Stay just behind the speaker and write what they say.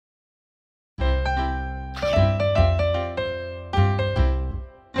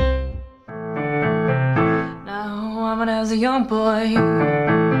was a young boy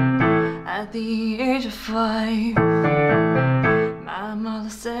at the age of 5. My mother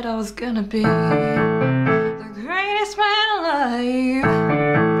said I was gonna be the greatest man alive.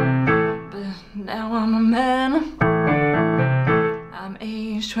 But now I'm a man, I'm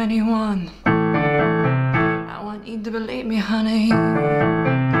age 21. I want you to believe me, honey,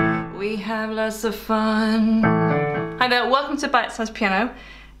 we have lots of fun. Hi there, welcome to Bitesize Piano.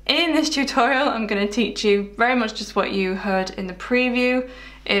 In this tutorial I'm going to teach you very much just what you heard in the preview.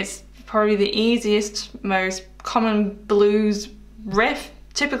 It's probably the easiest, most common blues riff,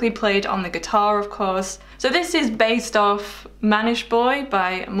 typically played on the guitar of course. So this is based off Mannish Boy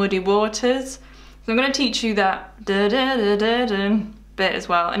by Muddy Waters. So I'm going to teach you that da da da da da bit as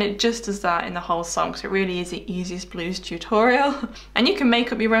well, and it just does that in the whole song, so it really is the easiest blues tutorial. And you can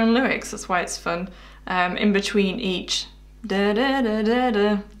make up your own lyrics, that's why it's fun. In between each da da da da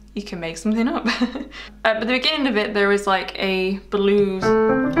da, you can make something up. At the beginning of it there is like a blues,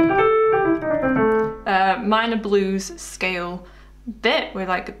 minor blues scale bit where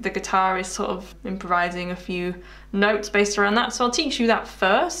like the guitar is sort of improvising a few notes based around that. So I'll teach you that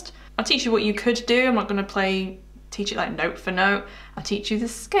first. I'll teach you what you could do. I'm not going to teach it like note for note. I'll teach you the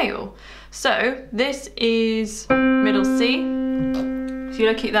scale. So this is middle C. So you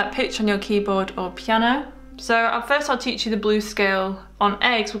locate that pitch on your keyboard or piano. So first I'll teach you the blues scale on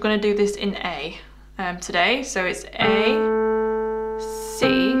A, because we're going to do this in A today. So it's A,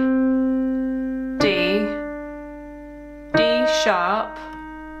 C, D, D sharp,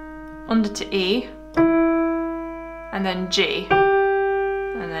 under to E, and then G,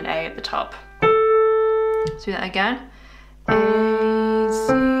 and then A at the top. Let's do that again. A,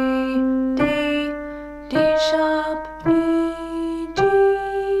 C, D, D sharp, E, G,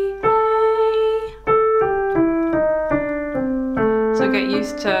 A. So get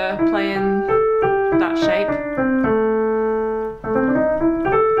used to playing that shape.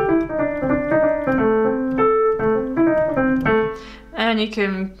 And you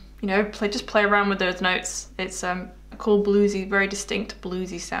can, you know, just play around with those notes. It's a cool bluesy, very distinct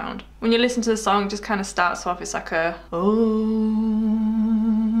bluesy sound. When you listen to the song, it just kind of starts off, it's like a oh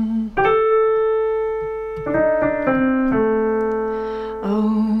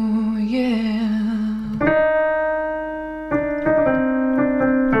yeah.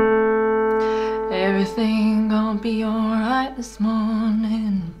 Everything gonna be alright this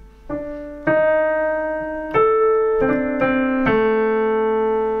morning.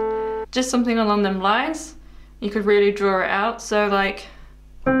 Just something along them lines. You could really draw it out. So like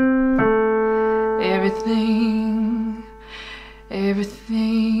everything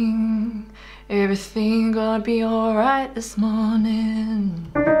gonna be alright this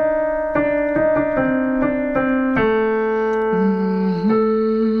morning.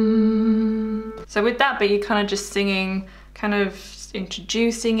 So with that bit, you're kind of just singing, kind of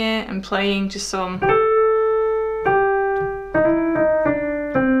introducing it and playing just some.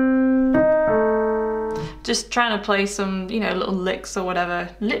 Just trying to play some, you know, little licks or whatever.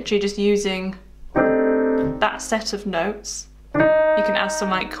 Literally just using that set of notes. You can add some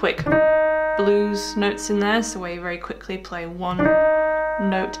like quick blues notes in there, so where you very quickly play one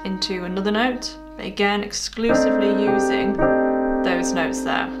note into another note. But again, exclusively using those notes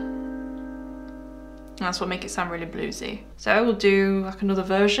there. And that's what makes it sound really bluesy. So we'll do like another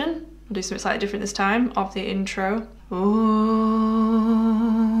version. We'll do something slightly different this time of the intro. Oh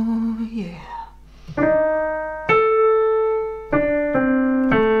yeah.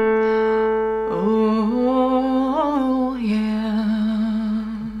 Oh yeah.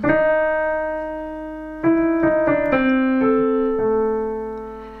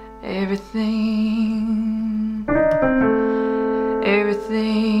 Everything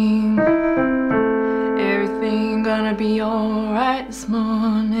gonna be alright this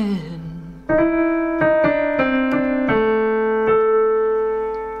morning.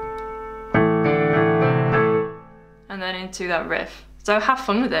 And then into that riff. So have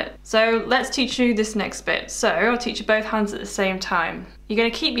fun with it. So let's teach you this next bit. So I'll teach you both hands at the same time. You're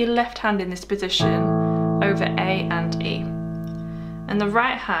going to keep your left hand in this position over A and E. And the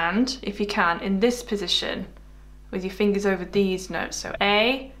right hand, if you can, in this position with your fingers over these notes. So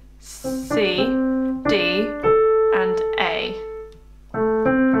A, C, D, and A.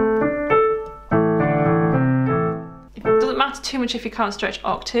 It doesn't matter too much if you can't stretch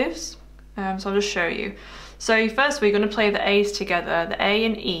octaves, so I'll just show you. So first we're going to play the A's together, the A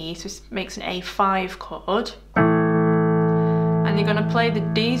and E, so it makes an A5 chord. And you're going to play the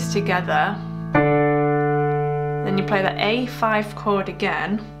D's together, then you play the A5 chord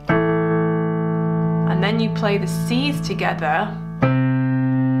again, and then you play the C's together,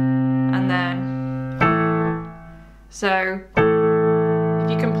 and then So if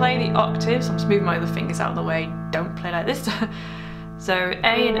you can play the octaves, I'm just moving my other fingers out of the way, don't play like this. So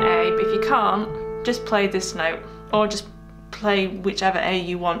A and A, but if you can't, just play this note, or just play whichever A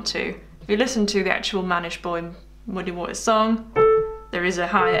you want to. If you listen to the actual Mannish Boy Muddy Waters song, there is a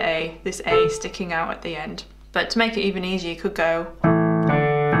higher A, this A sticking out at the end. But to make it even easier, you could go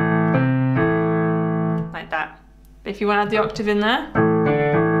like that. But if you want to add the octave in there,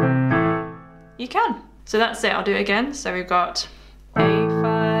 you can. So that's it, I'll do it again. So we've got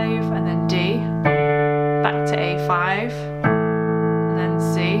A5 and then D, back to A5, and then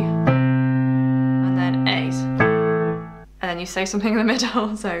C, and then A. And then you say something in the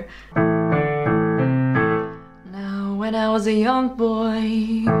middle, so. Now when I was a young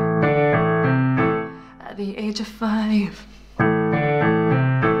boy, at the age of 5,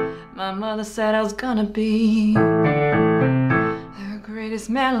 my mother said I was gonna be the greatest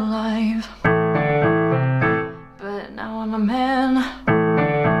man alive. But now I'm a man,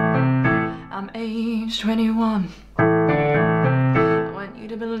 I'm age 21. I want you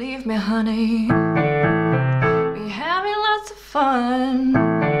to believe me, honey, we're having lots of fun.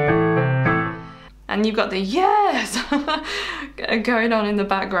 And you've got the yes going on in the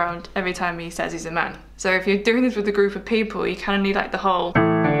background every time he says he's a man. So if you're doing this with a group of people, you kind of need like the whole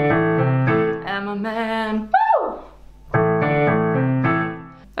I'm a man, woo!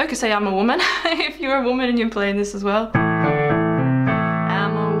 I could say I'm a woman if you're a woman and you're playing this as well.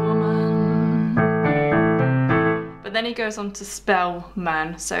 I'm a woman. But then he goes on to spell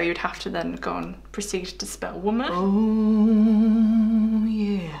man, so you'd have to then go and proceed to spell woman. Oh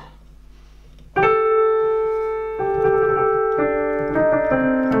yeah.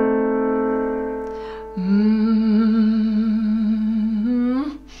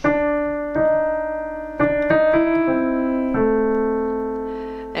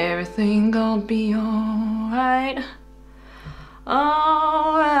 Everything gonna be alright,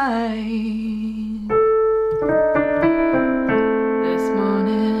 alright. This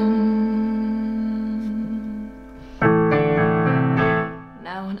morning,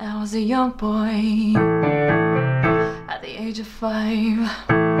 now when I was a young boy, at the age of 5,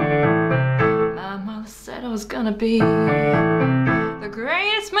 my mother said I was gonna be the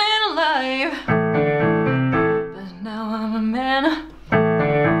greatest man alive. But now I'm a man,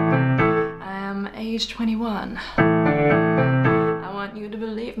 age 21. I want you to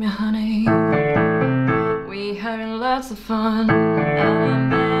believe me, honey, we having lots of fun. I'm a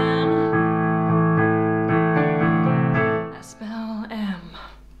man, I spell M.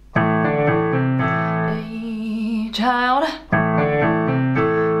 A child,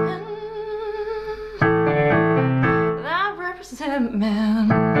 and that represent man.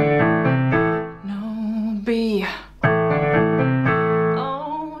 No B.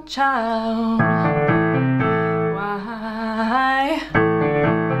 Oh child,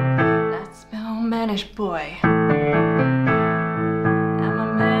 let's spell Mannish Boy. I'm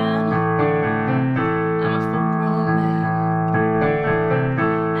a man, I'm a full-grown man.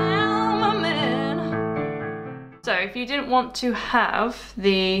 I'm a man. So if you didn't want to have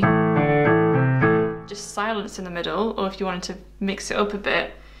the just silence in the middle, or if you wanted to mix it up a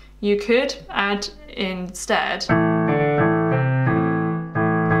bit, you could add instead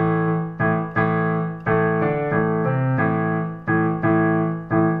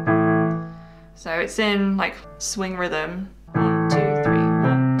so it's in like swing rhythm. 1, 2, 3,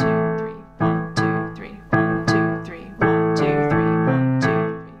 1, 2, 3, 1, 2, 3, 1, 2, 3, 1, 2, 3, 1, 2, 3,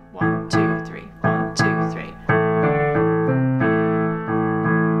 1, 2, 3, 1, 2, 3.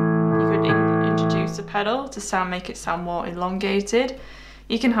 You could introduce a pedal to make it sound more elongated.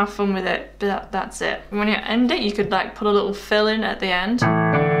 You can have fun with it, but that's it. When you end it, you could like put a little fill in at the end.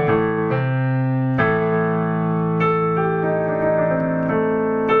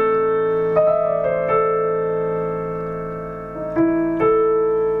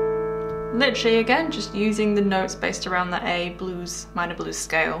 Literally again, just using the notes based around the A blues, minor blues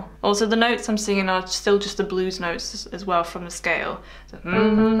scale. Also the notes I'm singing are still just the blues notes as well from the scale. So,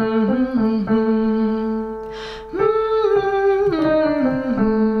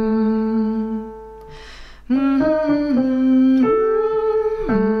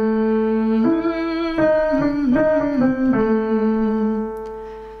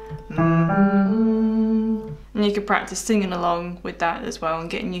 and you could practice singing along with that as well and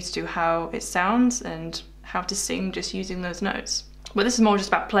getting used to how it sounds and how to sing just using those notes. But this is more just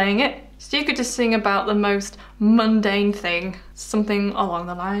about playing it. So you could just sing about the most mundane thing, something along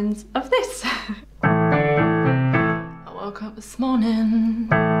the lines of this. I woke up this morning,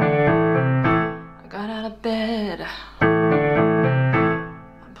 I got out of bed, I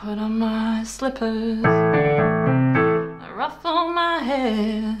put on my slippers,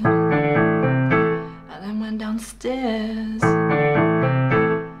 bed, and then went downstairs.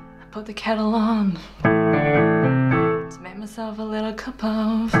 I put the kettle on to make myself a little cup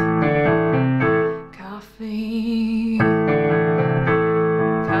of coffee.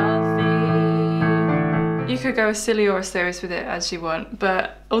 You could go as silly or as serious with it as you want,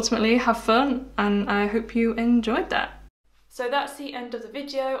 but ultimately have fun, and I hope you enjoyed that. So that's the end of the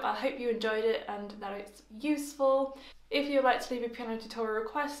video. I hope you enjoyed it and that it's useful. If you would like to leave a piano tutorial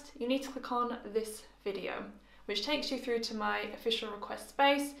request, you need to click on this video, which takes you through to my official request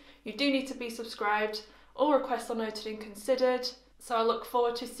space. You do need to be subscribed. All requests are noted and considered, so I look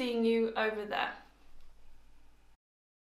forward to seeing you over there.